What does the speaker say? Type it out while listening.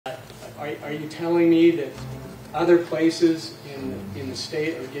Are you telling me that other places in the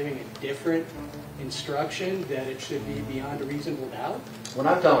state are giving a different instruction, that it should be beyond a reasonable doubt? What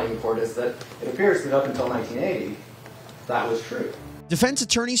I'm telling you, Court, is that it appears that up until 1980, that was true. Defense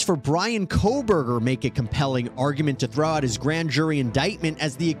attorneys for Bryan Kohberger make a compelling argument to throw out his grand jury indictment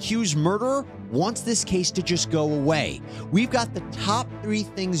as the accused murderer wants this case to just go away. We've got the top 3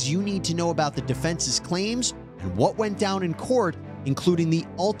 things you need to know about the defense's claims and what went down in court, including the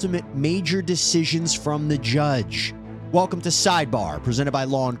ultimate major decisions from the judge. Welcome to Sidebar, presented by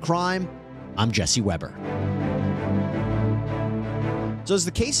Law&Crime. I'm Jesse Weber. So is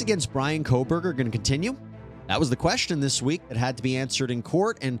the case against Bryan Kohberger going to continue? That was the question this week that had to be answered in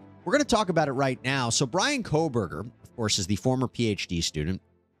court, and we're going to talk about it right now. So Bryan Kohberger, of course, is the former PhD student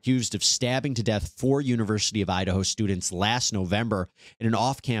accused of stabbing to death 4 University of Idaho students last November in an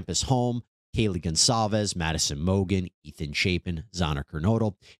off-campus home. Kaylee Gonsalves, Madison Mogan, Ethan Chapin, Zana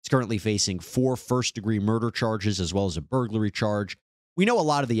Kernodle. He's currently facing 4 first-degree murder charges as well as a burglary charge. We know a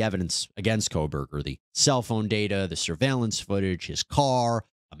lot of the evidence against Kohberger, the cell phone data, the surveillance footage, his car,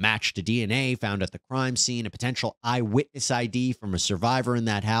 a match to DNA found at the crime scene, a potential eyewitness ID from a survivor in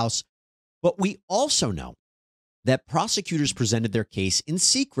that house. But we also know that prosecutors presented their case in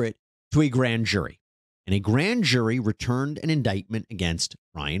secret to a grand jury, and a grand jury returned an indictment against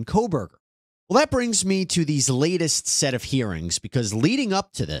Bryan Kohberger. Well, that brings me to these latest set of hearings, because leading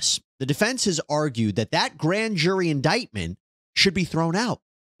up to this, the defense has argued that that grand jury indictment should be thrown out,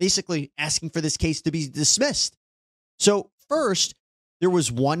 basically asking for this case to be dismissed. So first, there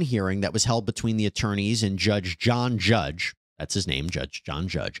was one hearing that was held between the attorneys and Judge John Judge. That's his name, Judge John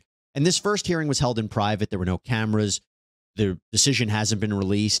Judge. And this first hearing was held in private. There were no cameras. The decision hasn't been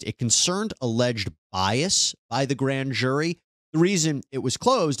released. It concerned alleged bias by the grand jury. The reason it was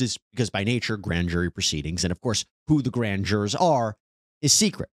closed is because by nature, grand jury proceedings, and of course, who the grand jurors are, is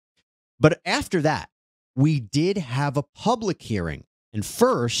secret. But after that, we did have a public hearing. And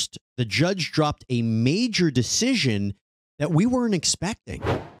first, the judge dropped a major decision that we weren't expecting.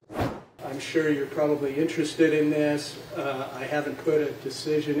 I'm sure you're probably interested in this. I haven't put a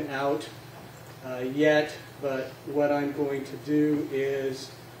decision out yet, but what I'm going to do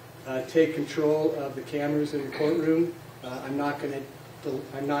is take control of the cameras in the courtroom. I'm not going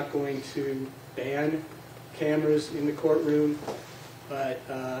to ban cameras in the courtroom, but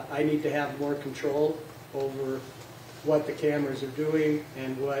I need to have more control over what the cameras are doing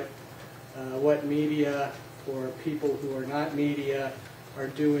and what media or people who are not media are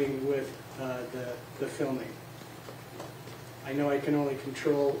doing with the filming. I know I can only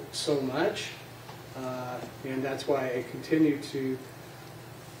control so much, and that's why I continue to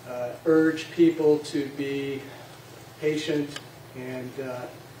urge people to be patient and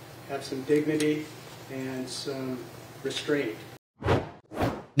have some dignity and some restraint.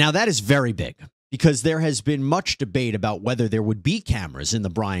 Now, that is very big, because there has been much debate about whether there would be cameras in the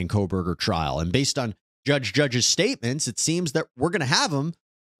Bryan Kohberger trial. And based on Judge Judge's statements, it seems that we're going to have them,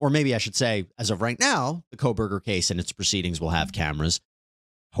 or maybe I should say, as of right now, the Kohberger case and its proceedings will have cameras.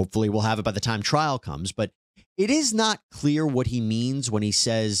 Hopefully we'll have it by the time trial comes, but it is not clear what he means when he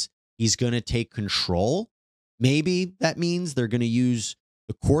says he's going to take control. Maybe that means they're going to use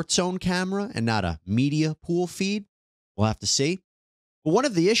the court's own camera and not a media pool feed. We'll have to see. But one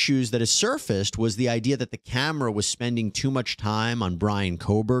of the issues that has surfaced was the idea that the camera was spending too much time on Bryan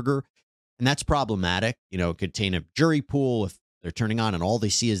Kohberger. And that's problematic. You know, it could taint a jury pool if they're turning on and all they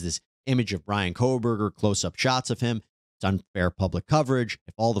see is this image of Bryan Kohberger, close-up shots of him. It's unfair public coverage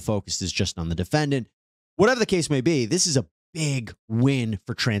if all the focus is just on the defendant. Whatever the case may be, this is a big win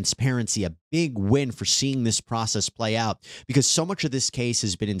for transparency, a big win for seeing this process play out, because so much of this case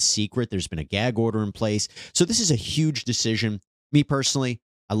has been in secret. There's been a gag order in place. So this is a huge decision. Me personally,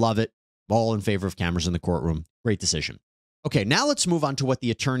 I love it. All in favor of cameras in the courtroom. Great decision. Okay, now let's move on to what the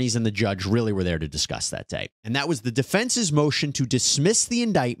attorneys and the judge really were there to discuss that day. And that was the defense's motion to dismiss the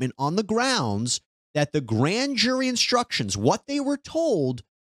indictment on the grounds that the grand jury instructions, what they were told,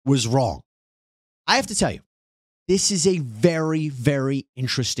 was wrong. I have to tell you, this is a very, very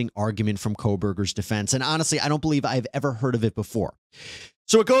interesting argument from Kohberger's defense. And honestly, I don't believe I've ever heard of it before.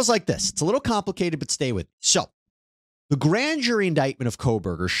 So it goes like this. It's a little complicated, but stay with me. So the grand jury indictment of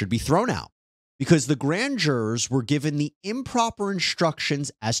Kohberger should be thrown out because the grand jurors were given the improper instructions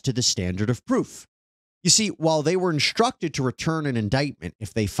as to the standard of proof. You see, while they were instructed to return an indictment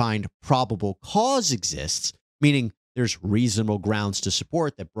if they find probable cause exists, meaning there's reasonable grounds to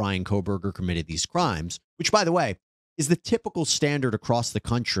support that Bryan Kohberger committed these crimes, which, by the way, is the typical standard across the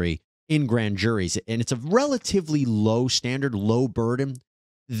country in grand juries, and it's a relatively low standard, low burden.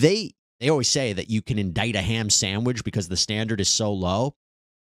 They always say that you can indict a ham sandwich because the standard is so low.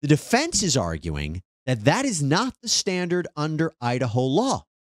 The defense is arguing that that is not the standard under Idaho law.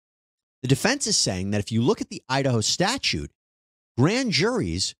 The defense is saying that if you look at the Idaho statute, grand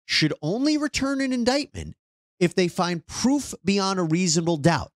juries should only return an indictment if they find proof beyond a reasonable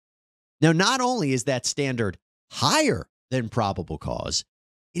doubt. Now, not only is that standard higher than probable cause,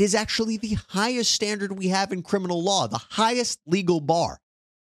 it is actually the highest standard we have in criminal law, the highest legal bar.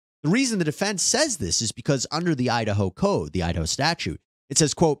 The reason the defense says this is because under the Idaho Code, the Idaho statute, it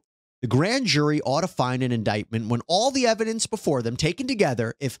says, quote, the grand jury ought to find an indictment when all the evidence before them taken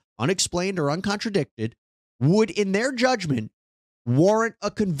together, if unexplained or uncontradicted, would, in their judgment, warrant a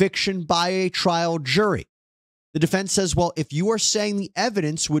conviction by a trial jury. The defense says, well, if you are saying the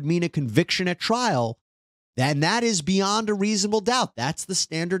evidence would mean a conviction at trial, then that is beyond a reasonable doubt. That's the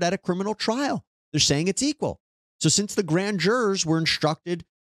standard at a criminal trial. They're saying it's equal. So since the grand jurors were instructed,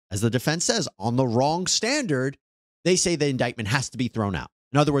 as the defense says, on the wrong standard, they say the indictment has to be thrown out.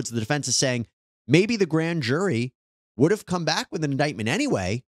 In other words, the defense is saying maybe the grand jury would have come back with an indictment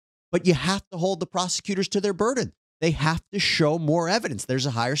anyway, but you have to hold the prosecutors to their burden. They have to show more evidence. There's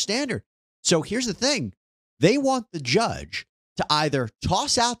a higher standard. So here's the thing. They want the judge to either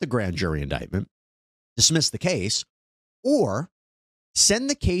toss out the grand jury indictment, dismiss the case, or send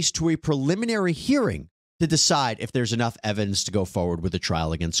the case to a preliminary hearing to decide if there's enough evidence to go forward with a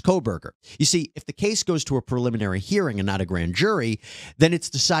trial against Kohberger. You see, if the case goes to a preliminary hearing and not a grand jury, then it's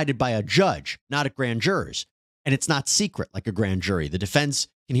decided by a judge, not a grand jurors. And it's not secret like a grand jury. The defense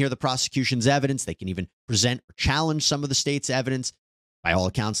can hear the prosecution's evidence. They can even present or challenge some of the state's evidence. By all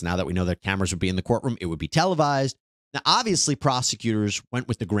accounts, now that we know that cameras would be in the courtroom, it would be televised. Now, obviously, prosecutors went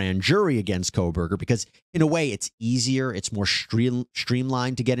with the grand jury against Kohberger because, in a way, it's easier. It's more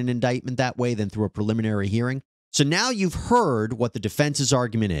streamlined to get an indictment that way than through a preliminary hearing. So now you've heard what the defense's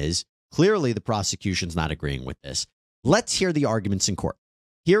argument is. Clearly, the prosecution's not agreeing with this. Let's hear the arguments in court.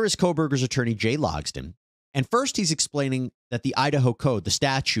 Here is Kohberger's attorney, Jay Logsdon. And first, he's explaining that the Idaho Code, the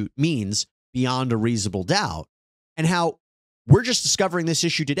statute, means beyond a reasonable doubt, and how we're just discovering this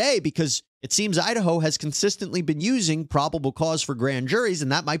issue today because it seems Idaho has consistently been using probable cause for grand juries,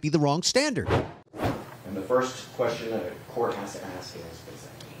 and that might be the wrong standard. And the first question a court has to ask is, what does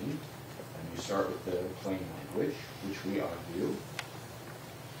that mean? And you start with the plain language, which we argue,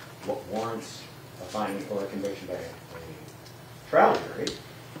 what warrants a finding or a conviction by a trial jury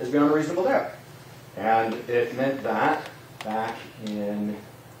is beyond a reasonable doubt. And it meant that back in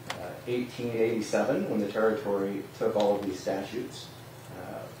 1887, when the territory took all of these statutes,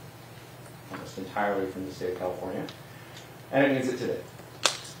 almost entirely from the state of California, and it means it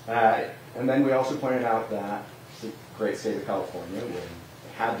today. And then we also pointed out that the great state of California, when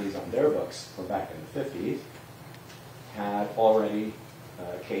they had these on their books from back in the 50s, had already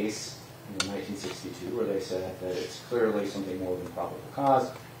a case in 1962 where they said that it's clearly something more than probable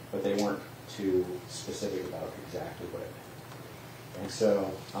cause, but they weren't too specific about exactly what it meant. And so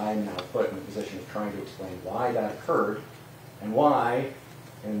I'm now put in a position of trying to explain why that occurred and why,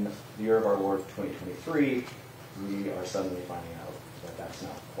 in the year of our Lord 2023, we are suddenly finding out that that's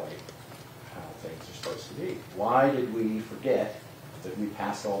not quite how things are supposed to be. Why did we forget that we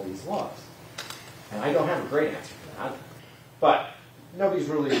passed all these laws? And I don't have a great answer for that, but nobody's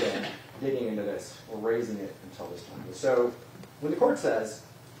really been digging into this or raising it until this time. So when the court says,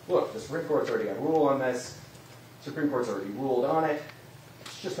 look, the Supreme Court's already got a rule on this, Supreme Court's already ruled on it,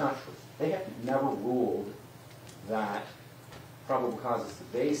 it's just not true. They have never ruled that probable cause is the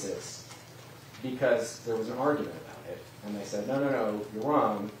basis because there was an argument about it, and they said, no, you're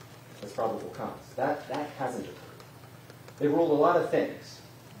wrong, it's probable cause. That hasn't occurred. They ruled a lot of things,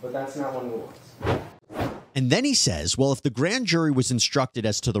 but that's not one of the ones. And then he says, well, if the grand jury was instructed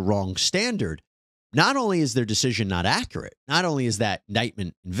as to the wrong standard, not only is their decision not accurate, not only is that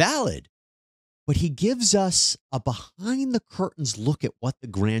indictment invalid, but he gives us a behind-the-curtains look at what the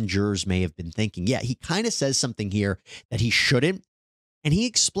grand jurors may have been thinking. Yeah, he kind of says something here that he shouldn't, and he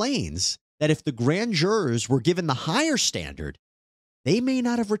explains that if the grand jurors were given the higher standard, they may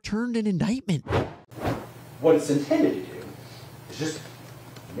not have returned an indictment. What it's intended to do is just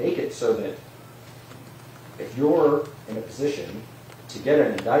make it so that if you're in a position to get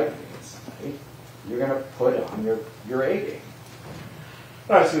an indictment against somebody, you're going to put on your A game.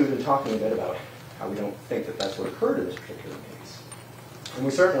 Obviously, we've been talking a bit about how we don't think that that's what occurred in this particular case. And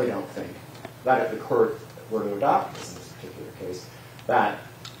we certainly don't think that if the court were to adopt this in this particular case, that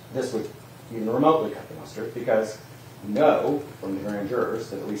this would even remotely cut the mustard, because we know from the grand jurors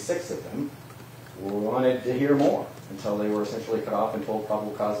that at least 6 of them wanted to hear more until they were essentially cut off and told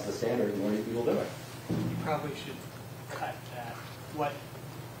probable cause is the standard and what do people do it. You probably should cut that, what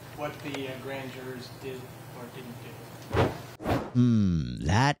the grand jurors did or didn't do.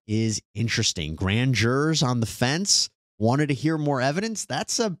 That is interesting. Grand jurors on the fence wanted to hear more evidence.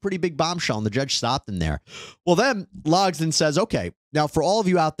 That's a pretty big bombshell, and the judge stopped him there. Well, then Logsdon says, okay, now for all of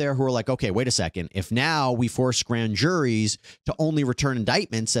you out there who are like, okay, wait a second. If now we force grand juries to only return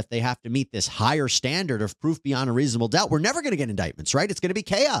indictments if they have to meet this higher standard of proof beyond a reasonable doubt, we're never going to get indictments, right? It's going to be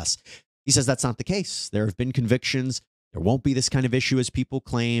chaos. He says that's not the case. There have been convictions. There won't be this kind of issue as people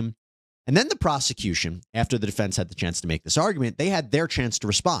claim. And then the prosecution, after the defense had the chance to make this argument, they had their chance to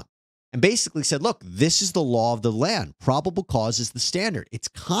respond and basically said, look, this is the law of the land. Probable cause is the standard. It's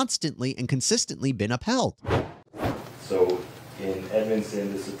constantly and consistently been upheld. So in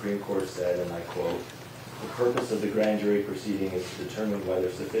Edmondson, the Supreme Court said, and I quote, "The purpose of the grand jury proceeding is to determine whether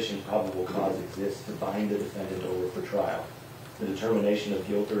sufficient probable cause exists to bind the defendant over for trial. The determination of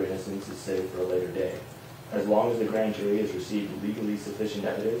guilt or innocence is saved for a later day. As long as the grand jury has received legally sufficient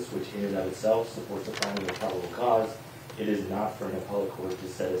evidence, which in and of itself supports the finding of probable cause, it is not for an appellate court to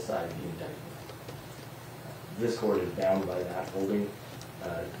set aside the indictment." This court is bound by that holding.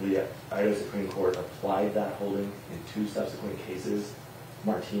 The Idaho Supreme Court applied that holding in two subsequent cases,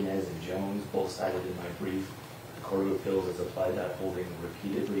 Martinez and Jones, both cited in my brief. The Court of Appeals has applied that holding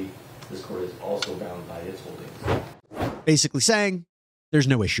repeatedly. This court is also bound by its holdings. Basically saying there's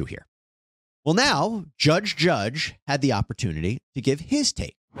no issue here. Well, now Judge had the opportunity to give his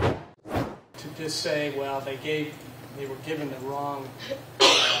take. To just say, well, they were given the wrong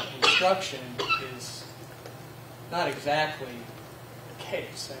instruction is not exactly the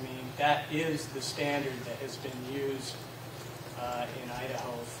case. I mean, that is the standard that has been used in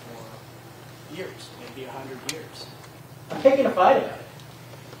Idaho for years, maybe 100 years. I'm taking a fight about it.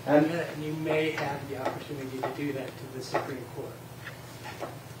 And you may have the opportunity to do that to the Supreme Court.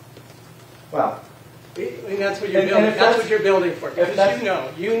 Well, I mean, that's what you're building. That's what you're building for.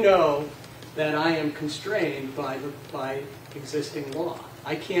 Because you know that I am constrained by existing law.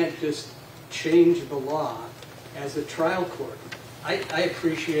 I can't just change the law as a trial court. I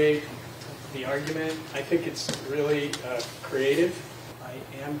appreciate the argument. I think it's really creative. I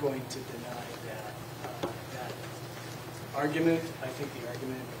am going to deny that argument. I think the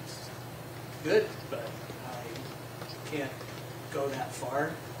argument is good, but I can't go that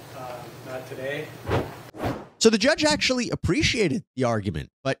far. Not today. So the judge actually appreciated the argument,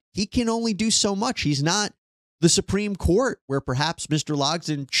 but he can only do so much. He's not the Supreme Court, where perhaps Mr.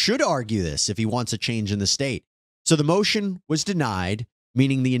 Logsdon should argue this if he wants a change in the state. So the motion was denied,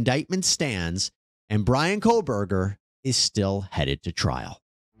 meaning the indictment stands, and Bryan Kohberger is still headed to trial.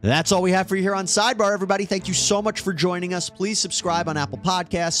 That's all we have for you here on Sidebar, everybody. Thank you so much for joining us. Please subscribe on Apple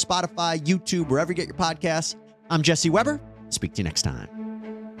Podcasts, Spotify, YouTube, wherever you get your podcasts. I'm Jesse Weber. Speak to you next time.